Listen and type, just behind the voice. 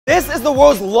This is the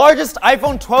world's largest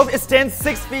iPhone 12. It stands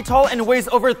 6 feet tall and weighs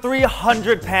over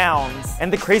 300 pounds.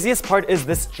 And the craziest part is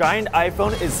this giant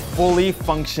iPhone is fully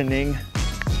functioning.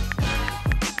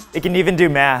 It can even do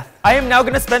math. I am now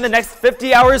gonna spend the next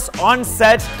 50 hours on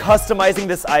set customizing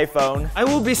this iPhone. I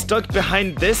will be stuck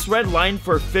behind this red line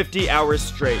for 50 hours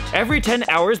straight. Every 10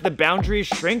 hours, the boundaries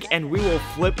shrink and we will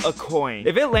flip a coin.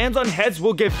 If it lands on heads,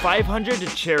 we'll give 500 to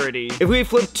charity. If we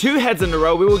flip 2 heads in a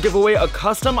row, we will give away a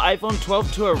custom iPhone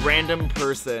 12 to a random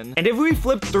person. And if we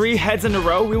flip 3 heads in a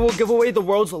row, we will give away the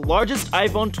world's largest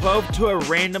iPhone 12 to a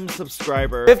random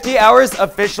subscriber. 50 hours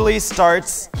officially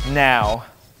starts now.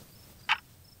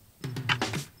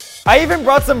 I even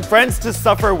brought some friends to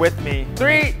suffer with me.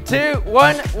 3, 2,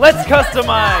 1, let's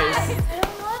customize. I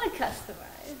don't want to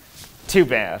customize. Too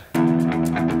bad.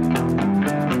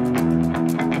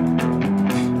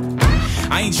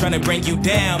 I ain't trying to bring you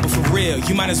down, but for real,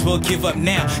 you might as well give up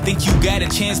now. Think you got a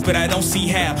chance, but I don't see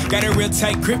how. Got a real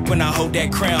tight grip when I hold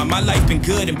that crown. My life been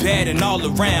good and bad and all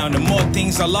around. The more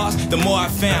things I lost, the more I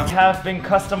found. I have been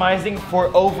customizing for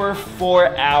over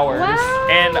 4 hours. Wow.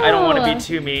 And I don't want to be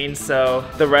too mean, so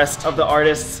the rest of the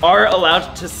artists are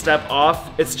allowed to step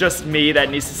off. It's just me that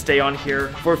needs to stay on here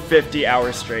for 50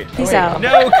 hours straight. Peace out.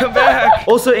 No, come back.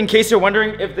 Also, in case you're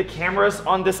wondering if the cameras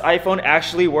on this iPhone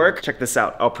actually work, check this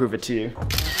out. I'll prove it to you.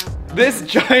 This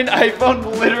giant iPhone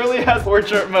literally has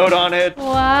portrait mode on it.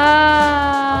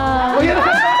 Wow. Look at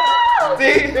that. See,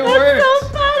 it That's works. so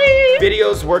funny.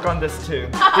 Videos work on this too.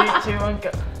 3, 2, 1,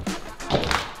 go.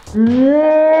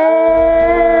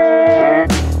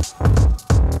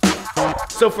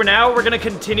 So for now, we're gonna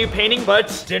continue painting,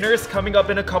 but dinner's coming up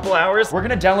in a couple hours. We're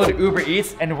gonna download Uber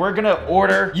Eats and we're gonna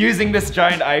order using this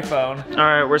giant iPhone. All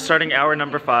right, we're starting hour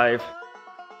number 5.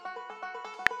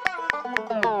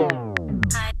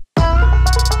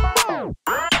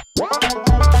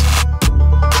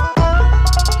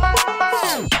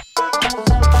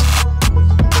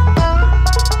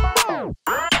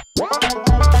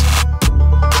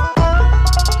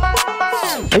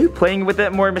 Are you playing with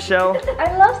it more, Michelle?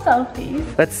 I love selfies.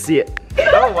 Let's see it.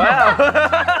 Oh, wow.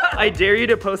 I dare you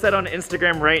to post that on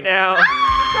Instagram right now.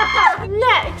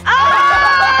 Next.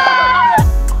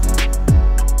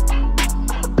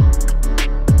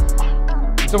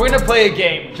 So we're gonna play a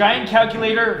game. Giant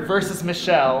calculator versus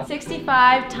Michelle.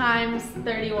 65 times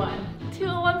 31.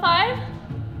 2015?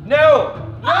 No!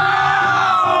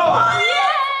 No! Yay!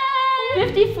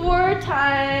 54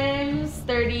 times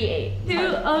 38.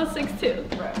 2062.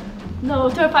 No,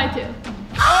 252.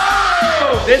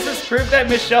 Oh! This is proof that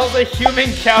Michelle's a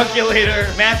human calculator.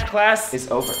 Math class is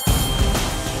over.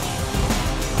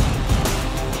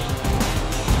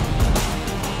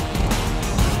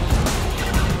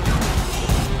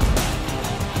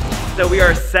 So we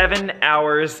are 7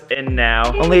 hours in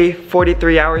now. Only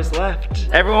 43 hours left.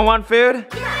 Everyone want food?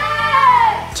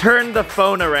 Yes! Turn the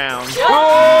phone around.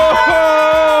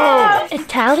 Whoa!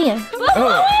 Italian.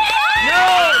 Oh.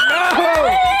 No!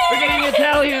 We're getting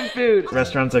Italian food.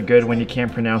 Restaurants are good when you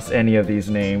can't pronounce any of these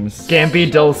names.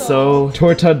 Gambi del Sol,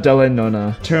 Torta della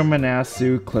Nonna,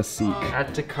 Terminasu Classique.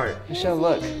 Add to cart. Michelle,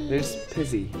 look, there's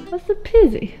Pizzy. What's a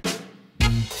pizzy?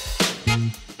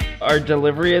 Our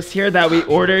delivery is here that we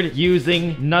ordered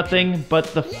using nothing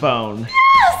but the phone. Yes!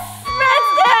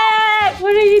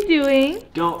 What are you doing?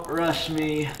 Don't rush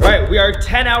me. All right, we are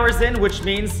 10 hours in, which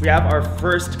means we have our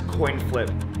first coin flip.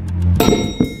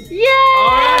 Yay! All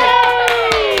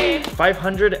right.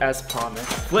 500 as promised.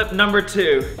 Flip number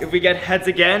 2. If we get heads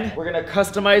again, we're gonna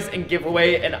customize and give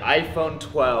away an iPhone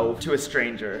 12 to a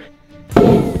stranger.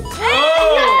 Oh!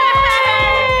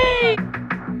 Yay!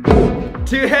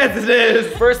 2 heads it is.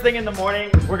 First thing in the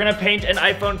morning, we're gonna paint an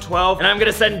iPhone 12 and I'm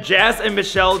gonna send Jazz and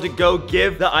Michelle to go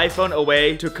give the iPhone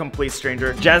away to a complete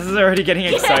stranger. Jazz is already getting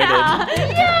excited. Yeah.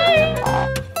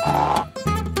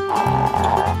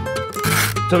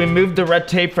 So we moved the red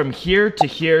tape from here to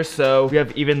here so we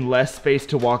have even less space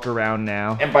to walk around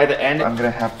now. And by the end, I'm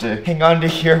gonna have to hang on to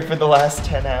here for the last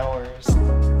 10 hours.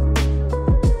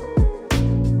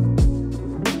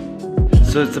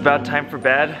 So it's about time for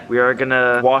bed. We are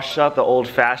gonna wash up the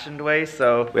old-fashioned way.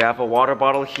 So we have a water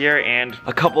bottle here and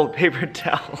a couple of paper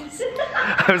towels.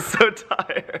 I'm so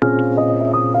tired. I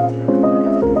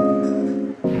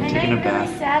know you're really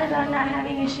sad about not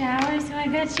having a shower, so I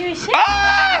got you a shower.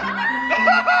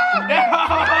 No!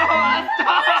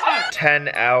 Stop! 10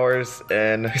 hours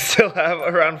in. We still have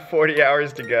around 40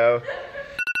 hours to go.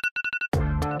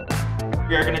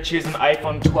 We are gonna choose an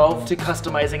iPhone 12 to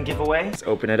customize and give away. Let's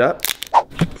open it up.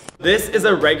 This is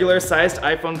a regular sized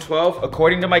iPhone 12.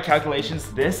 According to my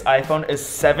calculations, this iPhone is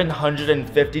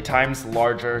 750 times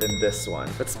larger than this one.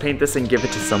 Let's paint this and give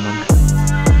it to someone.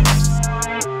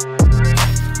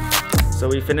 So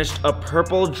we finished a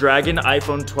purple dragon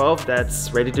iPhone 12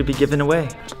 that's ready to be given away.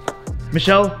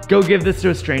 Michelle, go give this to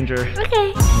a stranger.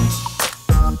 Okay.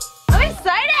 I'm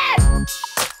excited!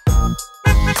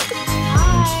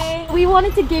 Hi. We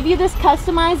wanted to give you this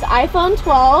customized iPhone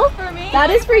 12. For me? That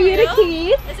is for you to real?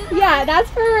 keep. Yeah, that's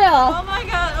for real. Oh my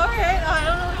god, okay. I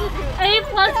don't know what to do.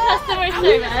 A+ customer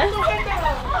service.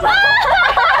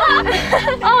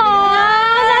 Aww,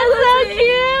 that's so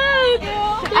cute.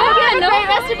 I hope you have a great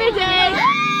rest of your day.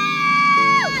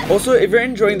 Also, if you're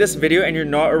enjoying this video and you're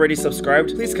not already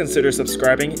subscribed, please consider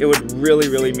subscribing. It would really,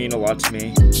 really mean a lot to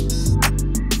me.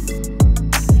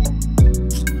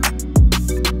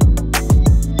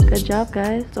 Good job,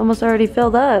 guys. It's almost already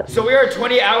filled up. So we are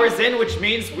 20 hours in, which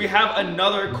means we have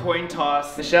another coin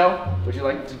toss. Michelle, would you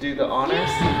like to do the honors?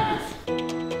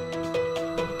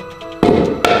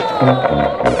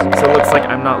 So it looks like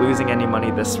I'm not losing any money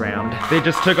this round. They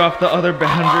just took off the other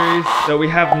boundaries. So we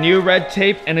have new red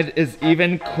tape and it is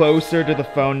even closer to the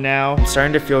phone now. I'm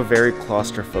starting to feel very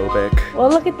claustrophobic. Well,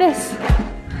 look at this.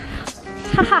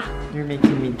 Haha. You're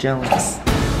making me jealous.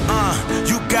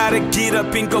 You gotta get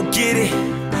up and go get it.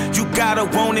 You gotta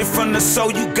want it from the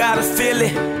soul, you gotta feel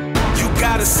it. You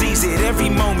gotta seize it every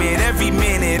moment, every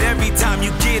minute, every time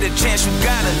you get a chance, you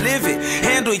gotta live it.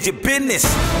 Handle your business.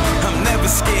 I'm never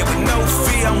scared with no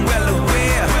fear, I'm well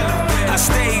aware. I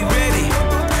stay ready,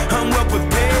 I'm well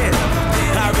prepared.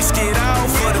 I risk it all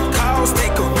for the cause,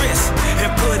 take a risk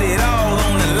and put it all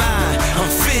on the line. I'm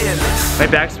fearless. My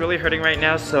back's really hurting right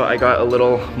now, so I got a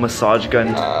little massage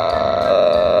gun.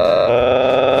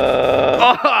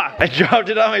 I dropped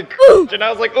it on my crotch and I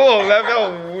was like, oh, that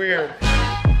felt weird.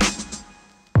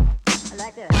 I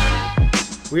like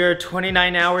that. We are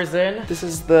 29 hours in. This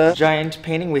is the giant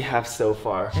painting we have so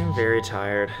far. I'm very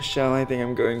tired. Michelle, I think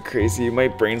I'm going crazy. My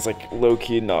brain's like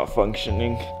low-key not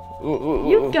functioning.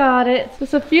 You got it.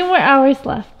 Just a few more hours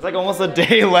left. It's like almost a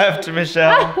day left,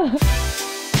 Michelle.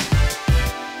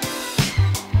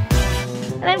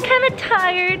 And I'm kind of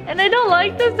tired, and I don't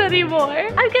like this anymore.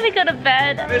 I'm gonna go to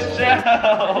bed.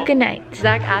 Michelle! Good night.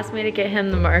 Zach asked me to get him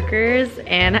the markers,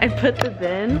 and I put the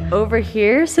bin over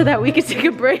here so that we could take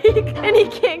a break. And he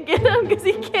can't get them because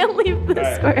he can't leave this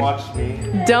Alright, square. watch me.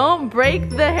 Don't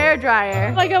break the hairdryer.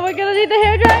 Oh my god, we're gonna need the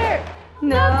hairdryer.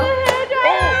 No. Not the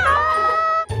hairdryer.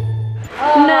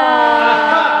 No.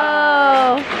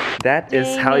 That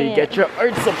is how you get your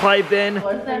art supply bin.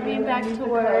 What does that mean back to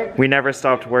work? We never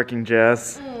stopped working,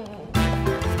 Jess.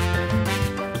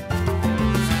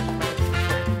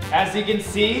 As you can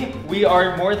see, we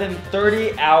are more than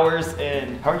 30 hours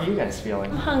in. How are you guys feeling?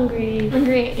 Hungry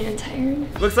and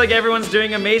tired. Looks like everyone's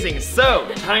doing amazing. So,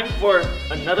 time for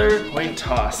another coin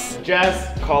toss.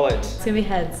 Jess, call it. It's gonna be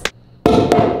heads.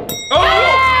 Oh!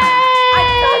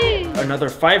 Yay! Another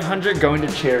 500 going to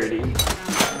charity.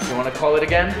 You wanna call it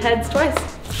again? Heads twice.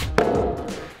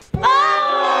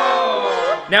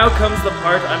 Oh! Now comes the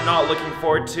part I'm not looking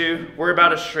forward to. We're about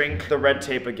to shrink the red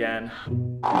tape again.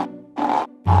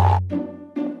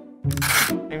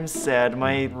 I'm sad,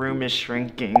 my room is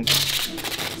shrinking.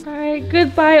 Alright,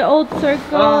 goodbye, old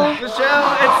circle.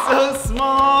 Michelle, it's so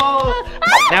small.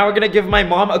 Now we're gonna give my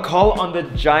mom a call on the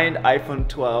giant iPhone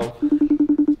 12.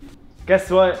 Guess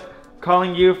what?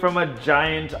 Calling you from a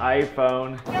giant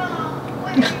iPhone.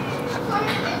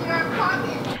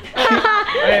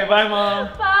 Hey, bye, Mom.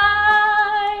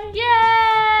 Bye.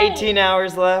 Yay! 18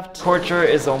 hours left. Torture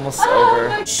is almost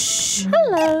over. Shh.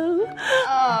 Hello.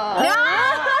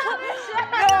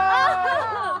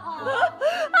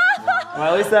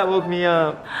 Well, at least that woke me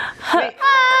up.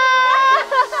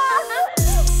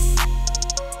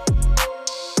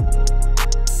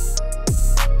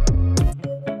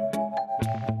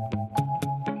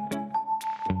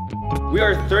 We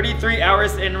are 33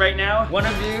 hours in right now. One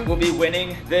of you will be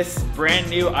winning this brand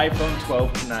new iPhone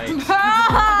 12 tonight.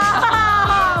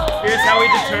 Here's how we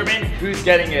determine who's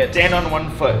getting it. Stand on one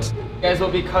foot. You guys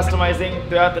will be customizing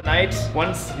throughout the night.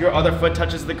 Once your other foot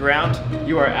touches the ground,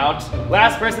 you are out.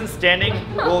 Last person standing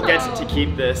will get to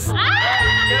keep this.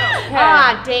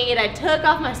 Ah, dang it, I took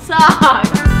off my sock.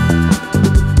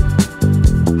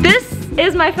 This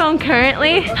is my phone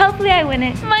currently. Hopefully I win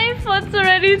it. My foot's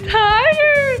already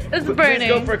tired. It's burning. Please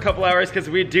go for a couple hours because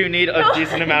we do need a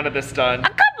decent amount of this done. A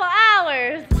couple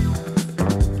hours.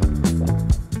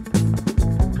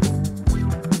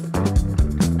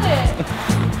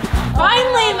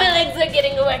 Finally, my legs are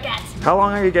getting a workout. How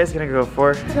long are you guys gonna go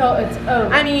for? So it's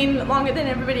over. I mean, longer than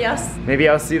everybody else. Maybe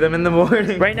I'll see them in the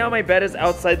morning. Right now my bed is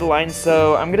outside the line,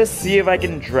 so I'm gonna see if I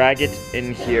can drag it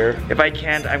in here. If I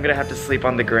can't, I'm gonna have to sleep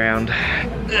on the ground.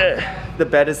 The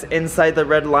bed is inside the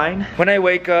red line. When I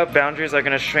wake up, boundaries are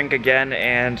gonna shrink again,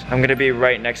 and I'm gonna be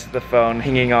right next to the phone,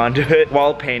 hanging on to it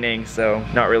while painting, so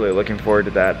not really looking forward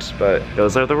to that, but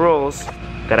those are the rules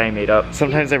that I made up.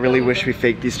 Sometimes I really wish we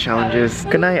faked these challenges.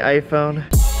 Good night, iPhone.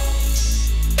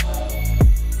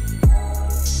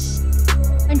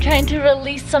 I'm trying to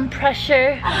release some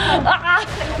pressure.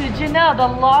 Did you know the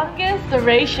longest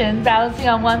duration balancing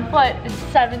on one foot is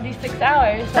 76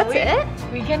 hours? So That's it?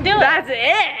 We can do it. That's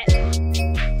it!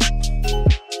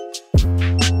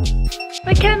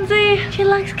 Mackenzie, she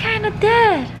looks kind of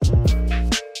dead.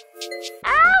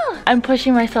 Ow! I'm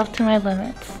pushing myself to my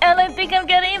limits. And I think I'm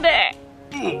getting there.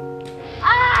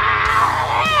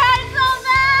 Ah! It hurts so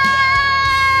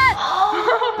bad!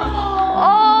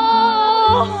 Oh!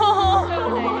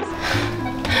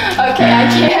 Okay, I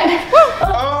can't.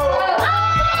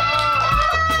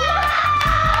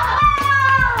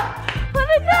 Let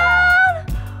me down!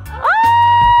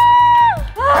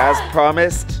 As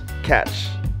promised, catch.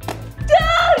 Yay!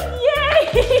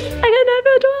 I got 9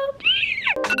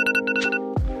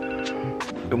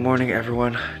 Good morning,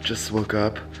 everyone. Just woke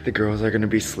up. The girls are gonna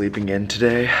be sleeping in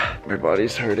today. My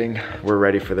body's hurting. We're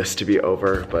ready for this to be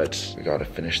over, but we gotta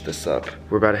finish this up.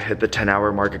 We're about to hit the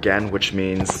 10-hour mark again, which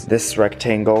means this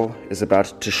rectangle is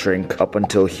about to shrink up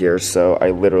until here, so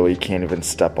I literally can't even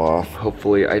step off.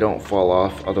 Hopefully I don't fall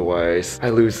off, otherwise I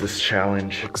lose this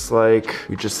challenge. Looks like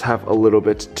we just have a little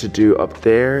bit to do up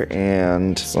there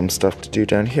and some stuff to do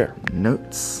down here.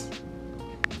 Notes.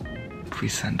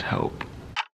 Please send help.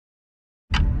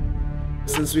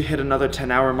 Since we hit another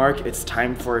 10-hour mark, it's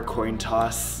time for a coin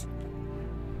toss.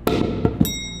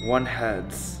 1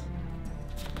 heads.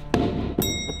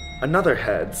 Another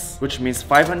heads, which means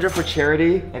 500 for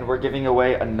charity, and we're giving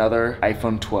away another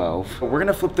iPhone 12. We're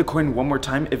gonna flip the coin one more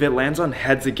time. If it lands on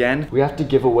heads again, we have to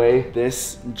give away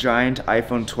this giant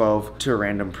iPhone 12 to a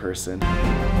random person.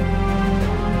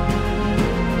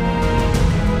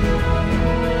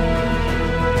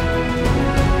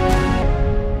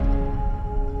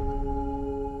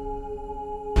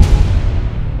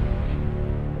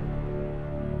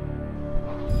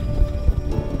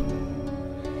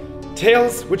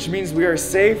 Tails, which means we are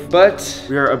safe, but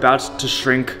we are about to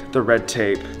shrink the red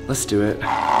tape. Let's do it.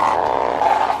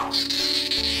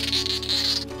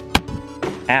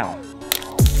 Ow.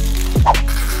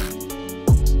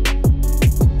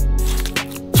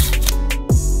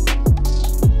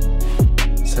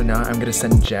 So now I'm gonna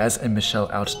send Jazz and Michelle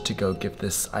out to go give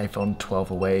this iPhone 12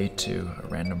 away to a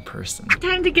random person.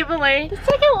 Time to give away the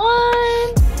second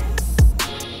one.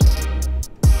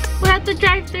 We're at the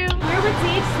drive-thru. We're with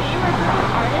THC, we're a group of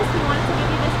artists. We wanted to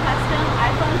give you this custom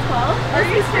iPhone 12.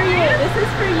 This is for you. This is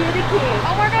for you to keep.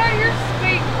 Oh my god, you're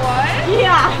sweet. What?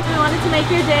 Yeah. We wanted to make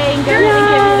your day and go ahead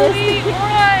and give you this to keep.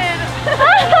 Run!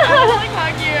 I want to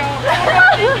hug you. Oh my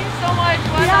god, thank you so much.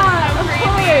 Wow, that's so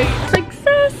crazy.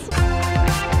 Success!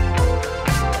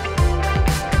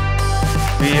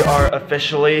 We are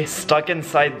officially stuck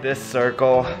inside this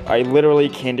circle. I literally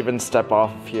can't even step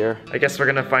off of here. I guess we're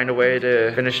gonna find a way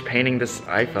to finish painting this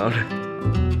iPhone.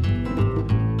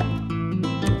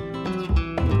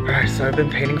 Alright, so I've been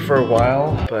painting for a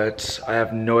while, but I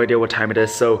have no idea what time it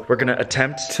is, so we're gonna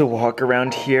attempt to walk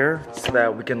around here so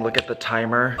that we can look at the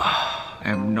timer. I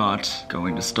am not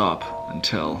going to stop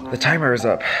until the timer is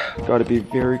up. Gotta be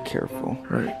very careful.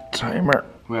 Alright, timer.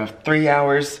 We have 3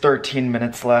 hours, 13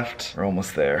 minutes left. We're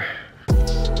almost there.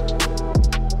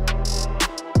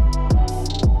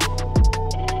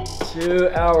 Two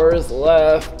hours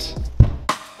left.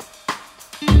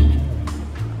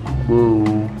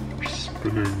 Whoa,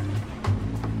 spinning.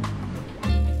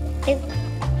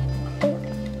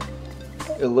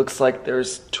 It looks like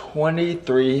there's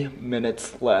 23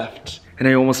 minutes left. And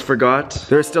I almost forgot,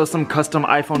 there's still some custom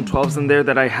iPhone 12s in there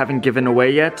that I haven't given away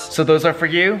yet. So those are for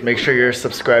you. Make sure you're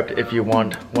subscribed if you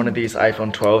want one of these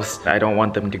iPhone 12s. I don't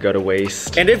want them to go to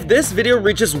waste. And if this video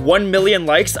reaches 1 million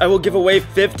likes, I will give away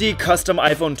 50 custom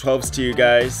iPhone 12s to you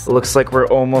guys. Looks like we're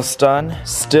almost done.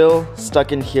 Still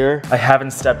stuck in here. I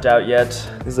haven't stepped out yet.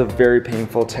 This is a very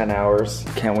painful 10 hours.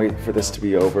 Can't wait for this to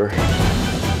be over.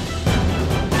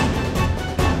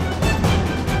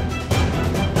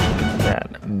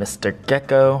 Mr.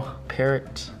 Gecko,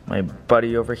 Parrot, my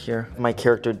buddy over here, my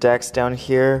character Dax down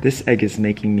here. This egg is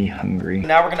making me hungry.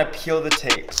 Now we're gonna peel the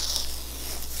tape.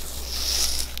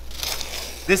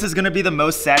 This is gonna be the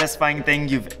most satisfying thing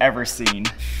you've ever seen.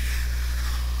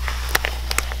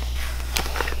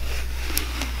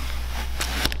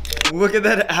 Look at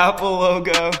that Apple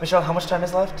logo. Michelle, how much time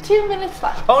is left? 2 minutes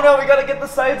left. Oh no, we gotta get the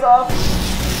sides off.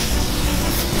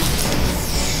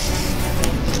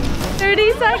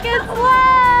 30 seconds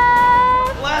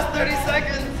left. Last 30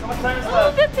 seconds. How much time is Oh,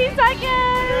 left? 15 seconds.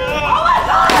 Oh my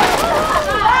God!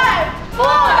 5,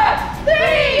 4,